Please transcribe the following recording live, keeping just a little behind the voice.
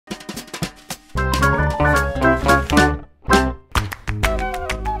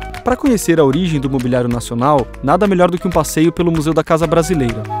Para conhecer a origem do mobiliário nacional, nada melhor do que um passeio pelo Museu da Casa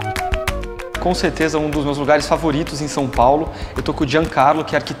brasileira. Com certeza um dos meus lugares favoritos em São Paulo. Eu tô com o Jean Carlo,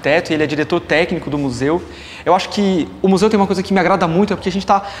 que é arquiteto, e ele é diretor técnico do museu. Eu acho que o museu tem uma coisa que me agrada muito, é porque a gente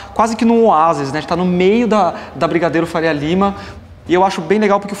está quase que num oásis, né? A gente está no meio da Brigadeiro Faria Lima. E eu acho bem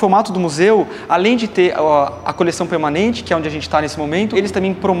legal porque o formato do museu, além de ter a coleção permanente, que é onde a gente está nesse momento, eles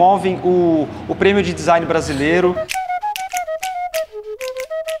também promovem o Prêmio de Design Brasileiro.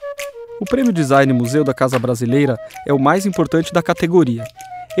 O Prêmio Design Museu da Casa Brasileira é o mais importante da categoria.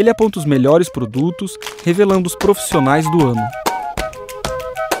 Ele aponta os melhores produtos, revelando os profissionais do ano.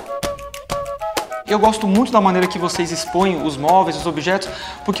 Eu gosto muito da maneira que vocês expõem os móveis, os objetos,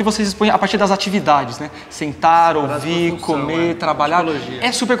 porque vocês expõem a partir das atividades, né? Sentar, ouvir, comer, trabalhar.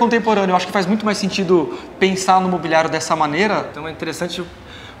 É super contemporâneo. Eu acho que faz muito mais sentido pensar no mobiliário dessa maneira. Então é interessante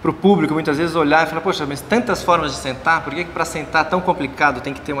para o público muitas vezes olhar e falar, poxa, mas tantas formas de sentar, por que para sentar tão complicado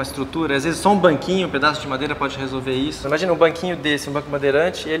tem que ter uma estrutura? Às vezes só um banquinho, um pedaço de madeira pode resolver isso. Imagina um banquinho desse, um banco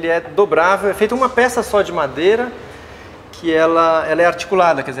madeirante, ele é dobrável, é feito uma peça só de madeira, que ela é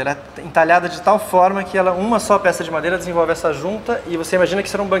articulada, quer dizer, ela é entalhada de tal forma que uma só peça de madeira desenvolve essa junta e você imagina que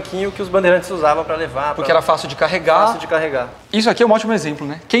isso era um banquinho que os bandeirantes usavam para levar. Porque era fácil de carregar. Fácil de carregar. Isso aqui é um ótimo exemplo,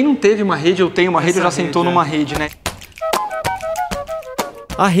 né? Quem não teve uma rede ou tem uma rede ou já sentou numa rede, né?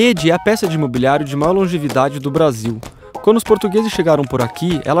 A rede é a peça de mobiliário de maior longevidade do Brasil. Quando os portugueses chegaram por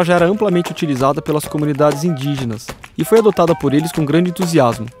aqui, ela já era amplamente utilizada pelas comunidades indígenas e foi adotada por eles com grande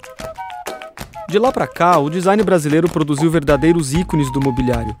entusiasmo. De lá para cá, o design brasileiro produziu verdadeiros ícones do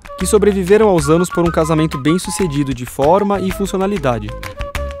mobiliário, que sobreviveram aos anos por um casamento bem-sucedido de forma e funcionalidade.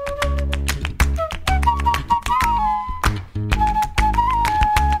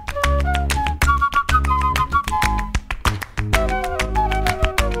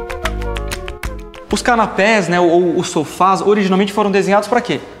 Os canapés, né, ou os sofás, originalmente foram desenhados para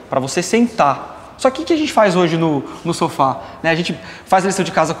quê? Para você sentar. Só que o que a gente faz hoje no sofá? Né? A gente faz a lição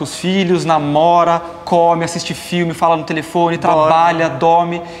de casa com os filhos, namora, come, assiste filme, fala no telefone, trabalha,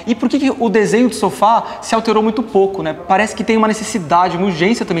 dorme. E por que o desenho do sofá se alterou muito pouco? Né? Parece que tem uma necessidade, uma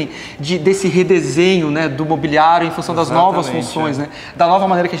urgência também desse redesenho, né, do mobiliário em função das novas funções, né? Da nova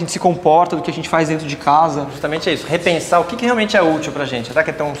maneira que a gente se comporta, do que a gente faz dentro de casa. Justamente é isso, repensar o que realmente é útil pra gente. Será que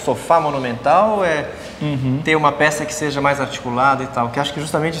é ter um sofá monumental ou é ter uma peça que seja mais articulada e tal? Que acho que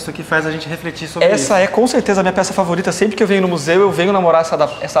justamente isso aqui faz a gente refletir sobre isso. Essa é com certeza a minha peça favorita. Sempre que eu venho no museu, eu venho namorar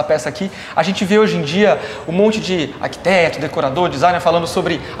essa peça aqui. A gente vê hoje em dia um monte de arquiteto, decorador, designer falando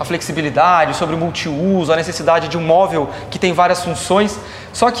sobre a flexibilidade, sobre o multiuso, a necessidade de um móvel que tem várias funções.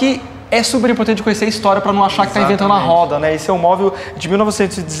 Só que é super importante conhecer a história para não achar que está inventando a roda, né? Esse é um móvel de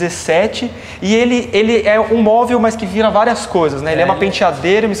 1917 e ele é um móvel, mas que vira várias coisas, né? Ele é uma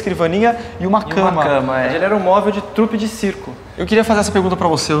penteadeira, uma escrivaninha e uma cama. Ele era um móvel de trupe de circo. Eu queria fazer essa pergunta para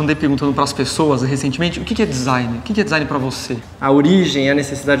você, eu andei perguntando para as pessoas recentemente, o que é design? O que é design para você? A origem e a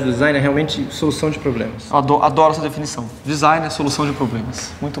necessidade do design é realmente solução de problemas. Eu adoro essa definição. Design é solução de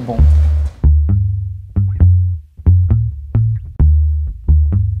problemas. Muito bom.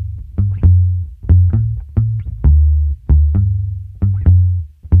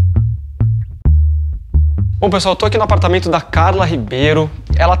 Bom, pessoal, eu tô aqui no apartamento da Carla Ribeiro.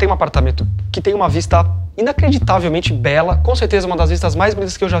 Ela tem um apartamento que tem uma vista inacreditavelmente bela, com certeza uma das vistas mais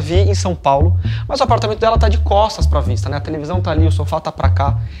bonitas que eu já vi em São Paulo, mas o apartamento dela tá de costas pra vista, né? A televisão tá ali, o sofá tá pra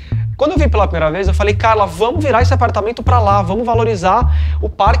cá. Quando eu vim pela primeira vez, eu falei, Carla, vamos virar esse apartamento pra lá, vamos valorizar o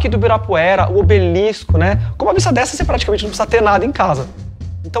Parque do Ibirapuera, o obelisco, né? Com uma vista dessa, você praticamente não precisa ter nada em casa.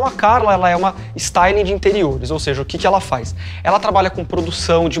 Então a Carla, ela é uma styling de interiores, ou seja, o que ela faz? Ela trabalha com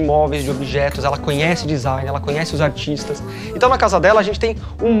produção de móveis, de objetos, ela conhece design, ela conhece os artistas. Então na casa dela a gente tem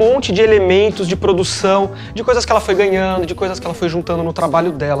um monte de elementos de produção, de coisas que ela foi ganhando, de coisas que ela foi juntando no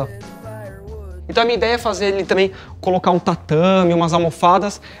trabalho dela. Então a minha ideia é fazer ele também colocar um tatame, umas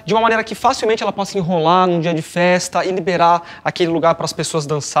almofadas, de uma maneira que facilmente ela possa enrolar num dia de festa e liberar aquele lugar para as pessoas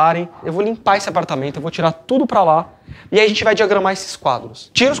dançarem. Eu vou limpar esse apartamento, eu vou tirar tudo para lá e aí a gente vai diagramar esses quadros.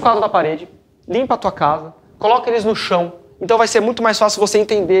 Tira os quadros da parede, limpa a tua casa, coloca eles no chão. Então vai ser muito mais fácil você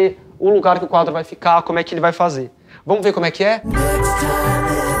entender o lugar que o quadro vai ficar, como é que ele vai fazer. Vamos ver como é que é?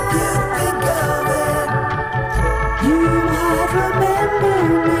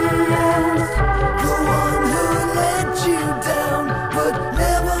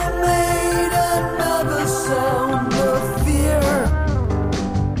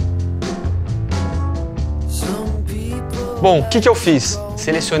 Bom, o que eu fiz?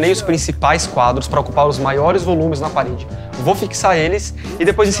 Selecionei os principais quadros para ocupar os maiores volumes na parede. Vou fixar eles e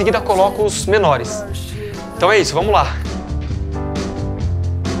depois em seguida coloco os menores. Então é isso, vamos lá.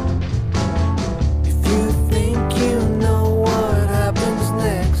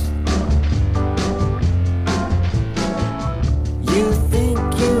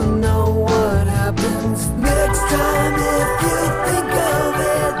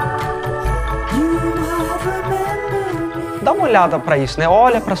 olhada para isso, né?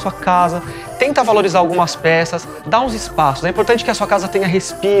 Olha para sua casa, tenta valorizar algumas peças, dá uns espaços. É importante que a sua casa tenha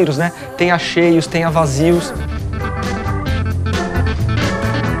respiros, né? Tenha cheios, tenha vazios.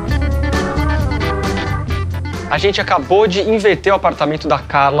 A gente acabou de inverter o apartamento da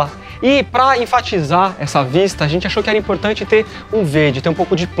Carla e para enfatizar essa vista, a gente achou que era importante ter um verde, ter um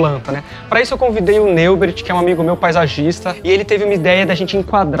pouco de planta, né? Para isso eu convidei o Neubert, que é um amigo meu paisagista, e ele teve uma ideia da gente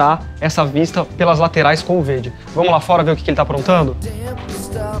enquadrar essa vista pelas laterais com o verde. Vamos lá fora ver o que ele tá aprontando?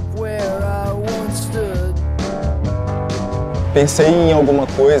 Pensei em alguma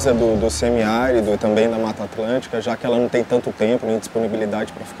coisa do semiárido e também da Mata Atlântica, já que ela não tem tanto tempo nem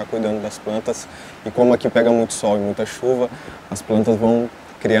disponibilidade para ficar cuidando das plantas. E como aqui pega muito sol e muita chuva, as plantas vão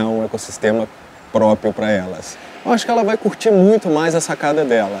criar um ecossistema próprio para elas. Eu acho que ela vai curtir muito mais a sacada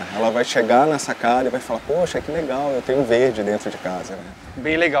dela. Ela vai chegar na sacada e vai falar, poxa, que legal, eu tenho verde dentro de casa, né?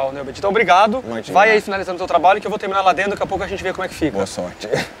 Bem legal, né, Albert? Então, obrigado. Imagina. Vai aí finalizando o seu trabalho que eu vou terminar lá dentro, daqui a pouco a gente vê como é que fica. Boa sorte.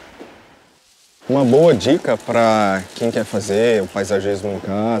 Uma boa dica para quem quer fazer o paisagismo em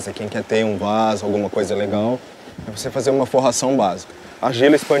casa, quem quer ter um vaso, alguma coisa legal, é você fazer uma forração básica.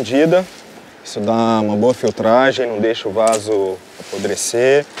 Argila expandida, isso dá uma boa filtragem, não deixa o vaso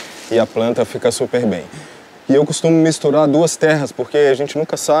apodrecer e a planta fica super bem. E eu costumo misturar duas terras, porque a gente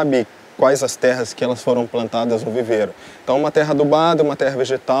nunca sabe quais as terras que elas foram plantadas no viveiro. Então uma terra adubada, uma terra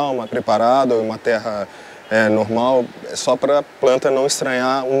vegetal, uma preparada ou uma terra normal, só para a planta não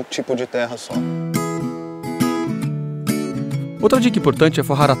estranhar um tipo de terra só. Outra dica importante é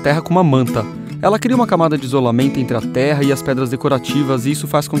forrar a terra com uma manta. Ela cria uma camada de isolamento entre a terra e as pedras decorativas e isso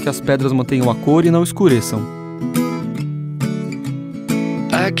faz com que as pedras mantenham a cor e não escureçam.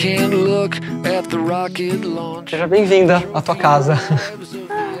 Seja bem-vinda à tua casa.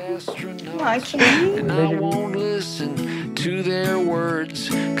 Ai, que lindo.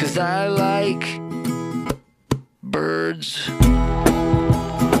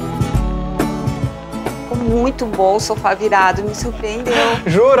 Muito bom o sofá virado, me surpreendeu.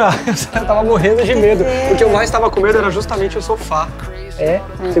 Jura? Eu tava morrendo de medo. O que eu mais tava com medo era justamente o sofá. É?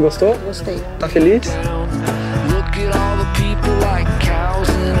 Você gostou? Gostei. Tá feliz?